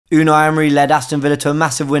Unai Emery led Aston Villa to a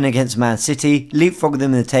massive win against Man City, leapfrogged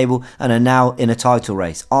them in the table and are now in a title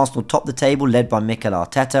race. Arsenal top the table, led by Mikel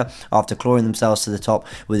Arteta, after clawing themselves to the top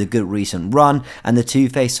with a good recent run, and the two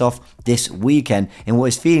face off this weekend in what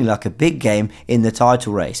is feeling like a big game in the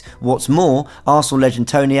title race. What's more, Arsenal legend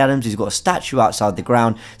Tony Adams, who's got a statue outside the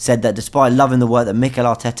ground, said that despite loving the work that Mikel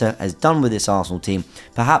Arteta has done with this Arsenal team,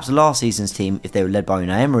 perhaps last season's team, if they were led by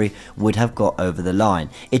Unai Emery, would have got over the line.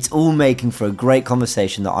 It's all making for a great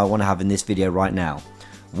conversation that I want to have in this video right now.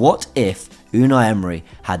 What if Unai Emery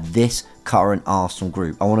had this current Arsenal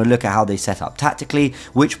group? I want to look at how they set up tactically,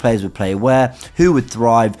 which players would play where, who would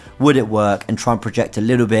thrive, would it work, and try and project a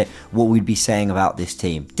little bit what we'd be saying about this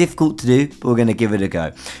team. Difficult to do, but we're going to give it a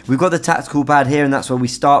go. We've got the tactical pad here, and that's where we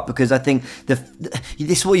start, because I think this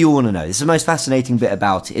is what you want to know. This is the most fascinating bit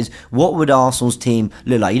about it, is what would Arsenal's team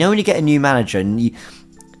look like? You know, when you get a new manager and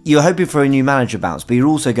you're hoping for a new manager bounce, but you're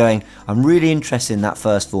also going, I'm really interested in that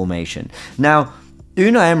first formation. Now,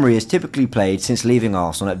 Unai Emery has typically played, since leaving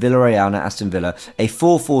Arsenal, at Villarreal and at Aston Villa, a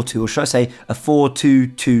 4-4-2, or should I say a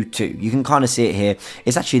 4-2-2-2. You can kind of see it here.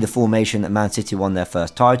 It's actually the formation that Man City won their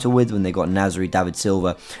first title with, when they got Nasri, David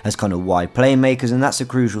Silva as kind of wide playmakers, and that's a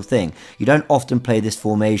crucial thing. You don't often play this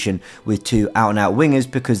formation with two out-and-out wingers,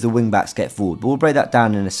 because the wing-backs get forward, but we'll break that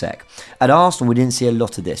down in a sec. At Arsenal, we didn't see a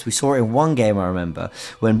lot of this. We saw it in one game, I remember,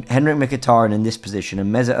 when Henrik Mkhitaryan in this position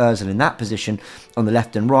and Mesut Ozil in that position on the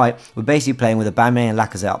left and right were basically playing with Aubameyang and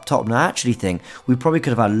Lacazette up top. And I actually think we probably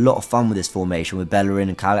could have had a lot of fun with this formation with Bellerin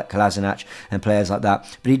and Kolasinac and players like that,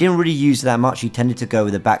 but he didn't really use it that much. He tended to go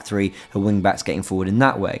with a back three and wing backs getting forward in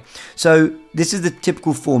that way. So this is the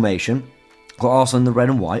typical formation. Got Arsenal in the red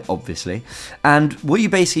and white, obviously, and what you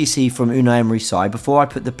basically see from Unai Emery's side, before I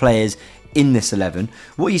put the players in this 11,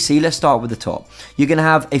 what you see, let's start with the top. You're going to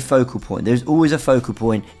have a focal point. There's always a focal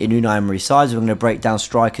point in Unai Emery's sides. We're going to break down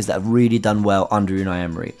strikers that have really done well under Unai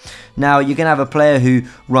Emery. Now, you're going to have a player who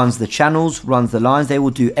runs the channels, runs the lines. They will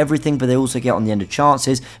do everything, but they also get on the end of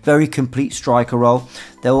chances. Very complete striker role.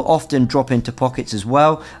 They will often drop into pockets as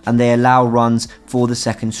well, and they allow runs for the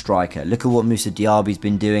second striker. Look at what Moussa Diaby's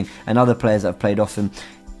been doing, and other players that have played off him.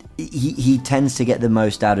 He tends to get the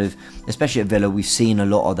most out of, especially at Villa. We've seen a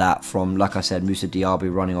lot of that from, like I said, Moussa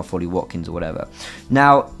Diaby running off Ollie Watkins or whatever.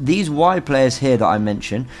 Now, these wide players here that I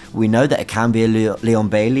mentioned, we know that it can be a Leon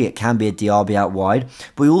Bailey, it can be a Diaby out wide,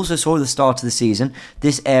 but we also saw at the start of the season,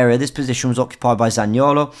 this area, this position was occupied by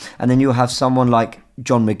Zaniolo, and then you'll have someone like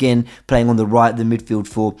John McGinn playing on the right of the midfield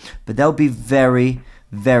four, but they'll be very,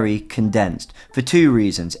 very condensed for two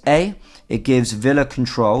reasons. A, it gives Villa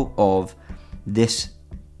control of this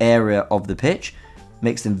area of the pitch,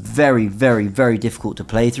 makes them very, very, very difficult to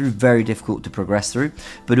play through, very difficult to progress through,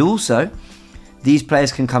 but also these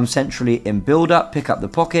players can come centrally in build-up, pick up the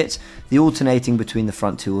pockets, the alternating between the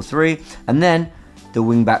front two or three, and then the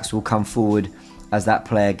wing-backs will come forward as that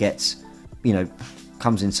player gets, you know,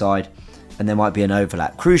 comes inside, and there might be an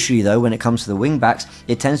overlap. Crucially though, when it comes to the wing-backs,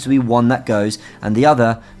 it tends to be one that goes, and the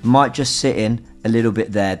other might just sit in a little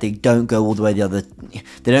bit there. They don't go all the way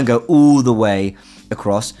they don't go all the way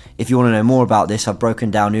across. If you want to know more about this, I've broken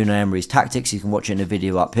down Unai Emery's tactics. You can watch it in a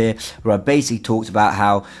video up here, where I basically talked about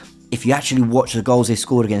how if you actually watch the goals they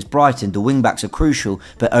scored against Brighton, the wing-backs are crucial,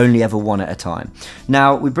 but only ever one at a time.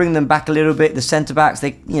 Now, we bring them back a little bit. The centre-backs,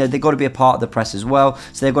 they've got to be a part of the press as well,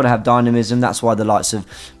 so they've got to have dynamism. That's why the likes of,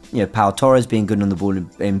 Pau Torres being good on the ball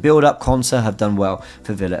in build-up, Konsa have done well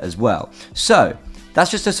for Villa as well. So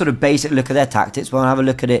that's just a sort of basic look at their tactics. We'll have a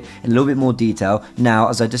look at it in a little bit more detail now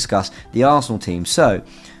as I discuss the Arsenal team. So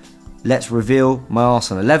let's reveal my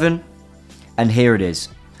Arsenal 11, and here it is.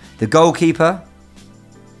 The goalkeeper,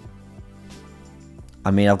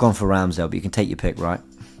 I mean, I've gone for Ramsdale, but you can take your pick, right?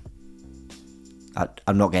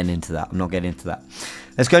 I'm not getting into that. I'm not getting into that.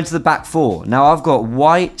 Let's go into the back four. Now, I've got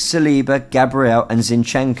White, Saliba, Gabriel, and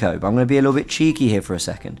Zinchenko, but I'm going to be a little bit cheeky here for a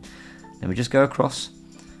second. Let me just go across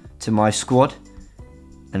to my squad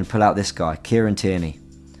and pull out this guy, Kieran Tierney.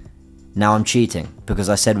 Now I'm cheating because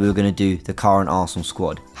I said we were going to do the current Arsenal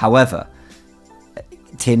squad. However,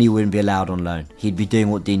 Tierney wouldn't be allowed on loan. He'd be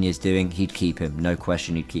doing what Digne's doing. He'd keep him. No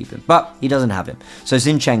question he'd keep him. But he doesn't have him. So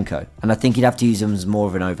Zinchenko. And I think he'd have to use him as more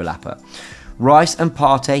of an overlapper. Rice and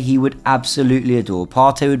Partey, he would absolutely adore.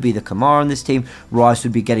 Partey would be the Kamara on this team. Rice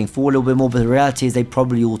would be getting forward a little bit more, but the reality is they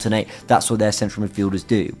probably alternate. That's what their central midfielders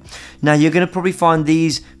do. Now, you're going to probably find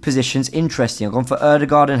these positions interesting. I've gone for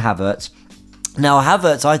Ødegaard and Havertz. Now,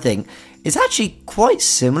 Havertz, I think, is actually quite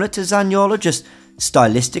similar to Zaniolo, just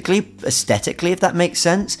stylistically, aesthetically, if that makes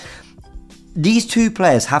sense. These two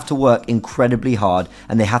players have to work incredibly hard,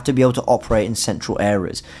 and they have to be able to operate in central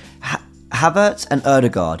areas. Havertz and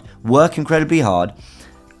Ødegaard work incredibly hard,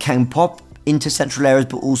 can pop into central areas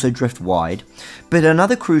but also drift wide. But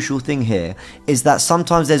another crucial thing here is that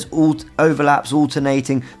sometimes there's overlaps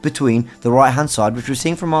alternating between the right hand side, which we're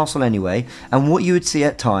seeing from Arsenal anyway, and what you would see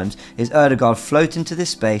at times is Ødegaard float into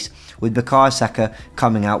this space with Bukayo Saka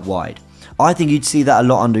coming out wide. I think you'd see that a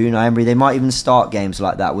lot under Unai Emery. They might even start games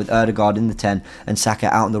like that with Ødegaard in the 10 and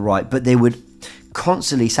Saka out on the right, but they would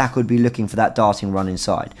constantly, Saka would be looking for that darting run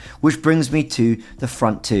inside. Which brings me to the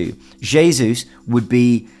front two. Jesus would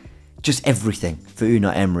be just everything for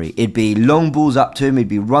Unai Emery. It'd be long balls up to him, it'd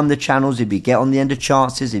be run the channels, it'd be get on the end of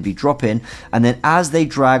chances, it'd be drop in, and then as they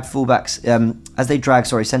drag centre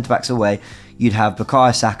backs away, you'd have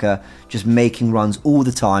Bukayo Saka just making runs all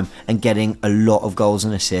the time and getting a lot of goals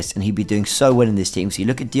and assists, and he'd be doing so well in this team. So you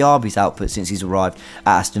look at Diaby's output since he's arrived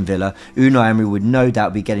at Aston Villa, Unai Emery would no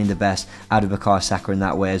doubt be getting the best out of Bukayo Saka in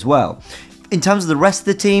that way as well. In terms of the rest of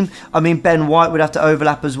the team, I mean, Ben White would have to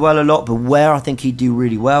overlap as well a lot, but where I think he'd do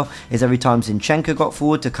really well is every time Zinchenko got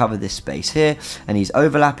forward to cover this space here, and he's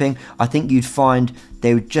overlapping, I think you'd find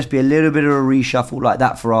there would just be a little bit of a reshuffle like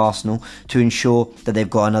that for Arsenal to ensure that they've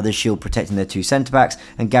got another shield protecting their two centre-backs,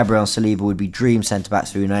 and Gabriel and Saliba would be dream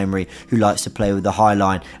centre-backs for Unai Emery, who likes to play with the high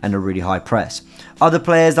line and a really high press. Other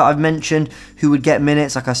players that I've mentioned who would get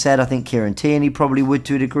minutes, like I said, I think Kieran Tierney probably would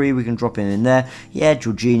to a degree. We can drop in there. Yeah,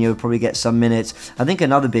 Jorginho would probably get some minutes. I think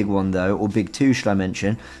another big one though, or big two should I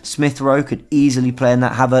mention, Smith Rowe could easily play in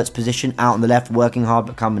that Havertz position out on the left, working hard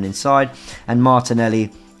but coming inside. And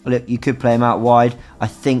Martinelli, look, you could play him out wide. I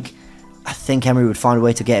think Emery would find a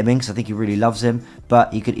way to get him in because I think he really loves him,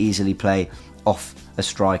 but he could easily play off a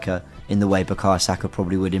striker in the way Bukayo Saka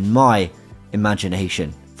probably would in my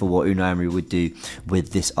imagination for what Unai Emery would do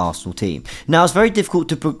with this Arsenal team. Now, it's very difficult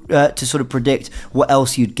to sort of predict what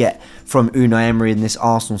else you'd get from Unai Emery in this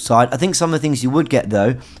Arsenal side. I think some of the things you would get,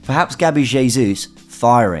 though, perhaps Gabby Jesus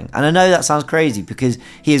firing. And I know that sounds crazy because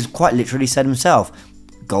he has quite literally said himself,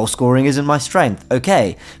 goal scoring isn't my strength.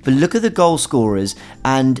 Okay, but look at the goal scorers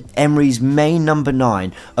and Emery's main number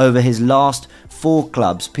 9 over his last 4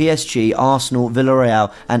 clubs, PSG, Arsenal,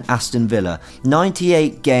 Villarreal and Aston Villa.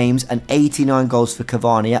 98 games and 89 goals for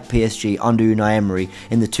Cavani at PSG under Unai Emery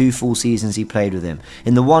in the 2 full seasons he played with him.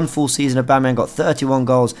 In the 1 full season, Aubameyang got 31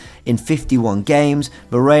 goals in 51 games,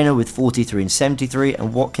 Moreno with 43 and 73,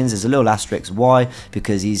 and Watkins is a little asterisk. Why?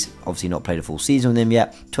 Because he's obviously not played a full season with him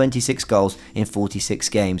yet. 26 goals in 46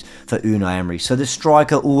 games for Unai Emery. So the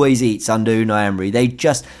striker always eats under Unai Emery.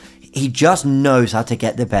 He just knows how to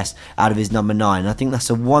get the best out of his number 9. And I think that's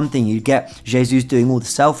the one thing you get Jesus doing all the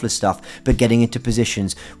selfless stuff, but getting into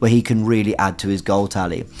positions where he can really add to his goal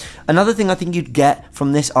tally. Another thing I think you'd get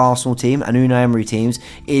from this Arsenal team and Unai Emery teams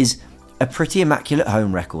is a pretty immaculate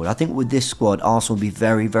home record. I think with this squad, Arsenal would be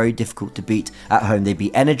very, very difficult to beat at home. They'd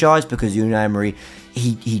be energised because Unai Emery,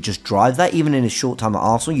 he just drives that. Even in his short time at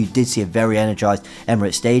Arsenal, you did see a very energised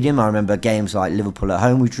Emirates Stadium. I remember games like Liverpool at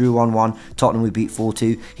home, we drew 1-1, Tottenham we beat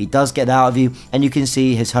 4-2. He does get that out of you, and you can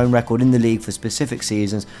see his home record in the league for specific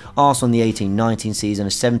seasons. Arsenal in the 18-19 season,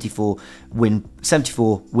 a 74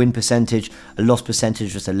 win percentage, a loss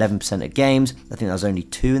percentage just 11% of games. I think that was only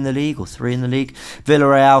 2 in the league or 3 in the league.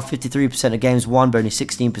 Villarreal, 53% of games won, but only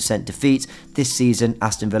 16% defeats. This season,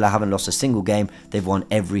 Aston Villa haven't lost a single game. They've won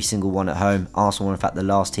every single one at home. Arsenal were in fact the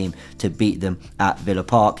last team to beat them at Villa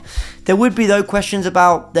Park. There would be though questions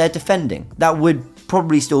about their defending. That would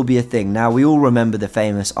probably still be a thing. Now, we all remember the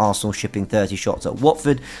famous Arsenal shipping 30 shots at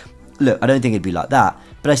Watford. Look, I don't think it'd be like that,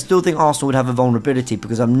 but I still think Arsenal would have a vulnerability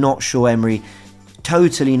because I'm not sure Emery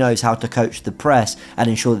totally knows how to coach the press and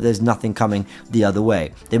ensure that there's nothing coming the other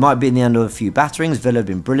way. They might be in the end of a few batterings. Villa have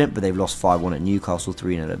been brilliant, but they've lost 5-1 at Newcastle,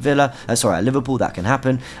 3-0 at Liverpool. That can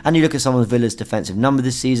happen. And you look at some of Villa's defensive number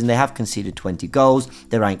this season. They have conceded 20 goals.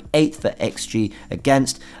 They're ranked 8th for XG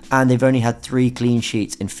against, and they've only had 3 clean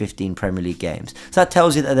sheets in 15 Premier League games. So that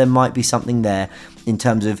tells you that there might be something there in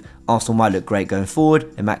terms of Arsenal might look great going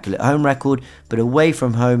forward, immaculate home record, but away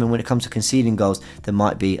from home and when it comes to conceding goals, there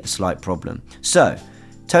might be a slight problem. So,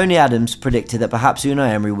 Tony Adams predicted that perhaps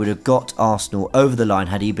Unai Emery would have got Arsenal over the line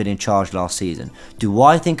had he been in charge last season. Do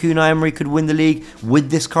I think Unai Emery could win the league with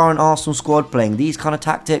this current Arsenal squad playing these kind of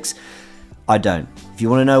tactics? I don't. If you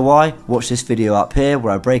want to know why, watch this video up here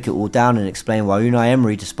where I break it all down and explain why Unai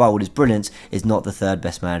Emery, despite all his brilliance, is not the 3rd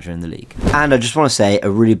best manager in the league. And I just want to say a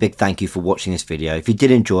really big thank you for watching this video. If you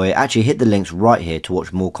did enjoy it, actually hit the links right here to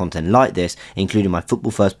watch more content like this, including my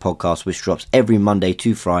Football First podcast, which drops every Monday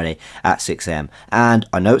to Friday at 6 AM. And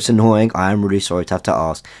I know it's annoying, I am really sorry to have to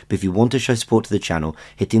ask, but if you want to show support to the channel,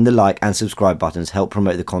 hitting the like and subscribe buttons help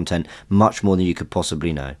promote the content much more than you could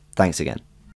possibly know. Thanks again.